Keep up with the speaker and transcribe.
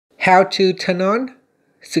How to turn on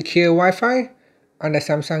secure Wi-Fi on the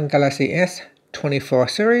Samsung Galaxy S24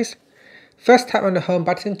 series. First, tap on the home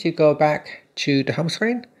button to go back to the home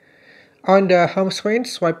screen. On the home screen,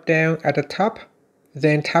 swipe down at the top,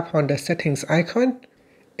 then tap on the settings icon.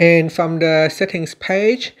 And from the settings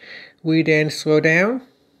page, we then scroll down.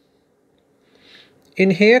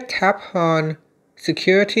 In here, tap on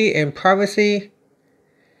security and privacy.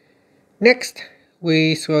 Next,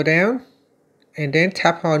 we scroll down and then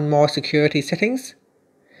tap on more security settings.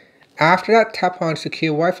 After that, tap on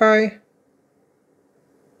secure Wi-Fi.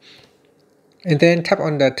 And then tap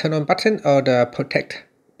on the turn on button or the protect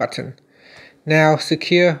button. Now,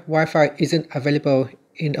 secure Wi-Fi isn't available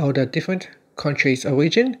in all the different countries or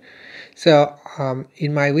region. So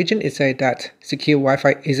in my region, it says that secure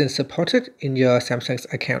Wi-Fi isn't supported in your Samsung's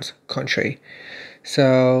account country.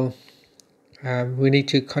 So we need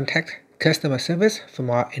to contact customer service for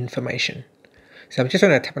more information. So I'm just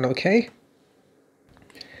going to tap on OK.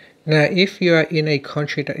 Now, if you are in a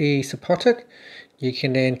country that is supported, you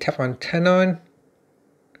can then tap on turn on,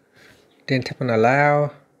 then tap on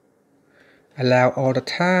allow all the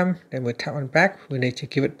time, then we tap on back. We need to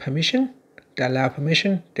give it permission, the allow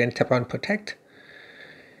permission, then tap on protect.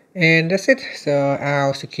 And that's it. So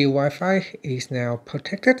our secure Wi-Fi is now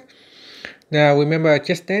protected. Now remember,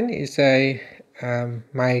 just then it's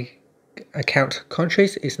my account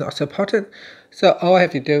countries is not supported. So all I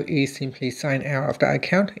have to do is simply sign out of the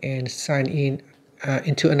account and sign in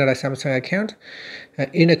into another Samsung account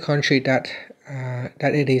in a country that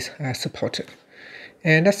it is supported.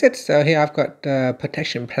 And that's it. So here I've got the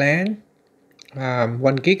protection plan,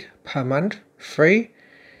 1 gig per month, free.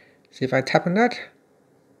 So if I tap on that,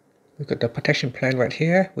 we've got the protection plan right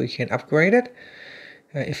here. We can upgrade it.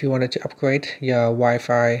 If you wanted to upgrade your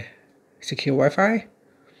Wi-Fi, secure Wi-Fi.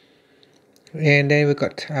 And then we've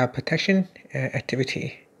got protection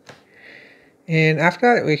activity. And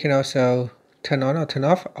after that, we can also turn on or turn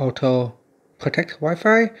off auto protect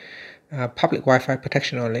Wi-Fi, public Wi-Fi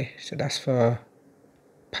protection only. So that's for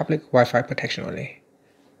public Wi-Fi protection only.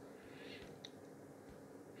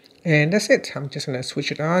 And that's it. I'm just going to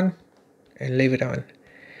switch it on and leave it on.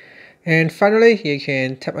 And finally, you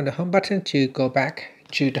can tap on the home button to go back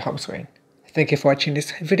to the home screen. Thank you for watching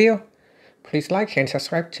this video. Please like and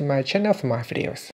subscribe to my channel for more videos.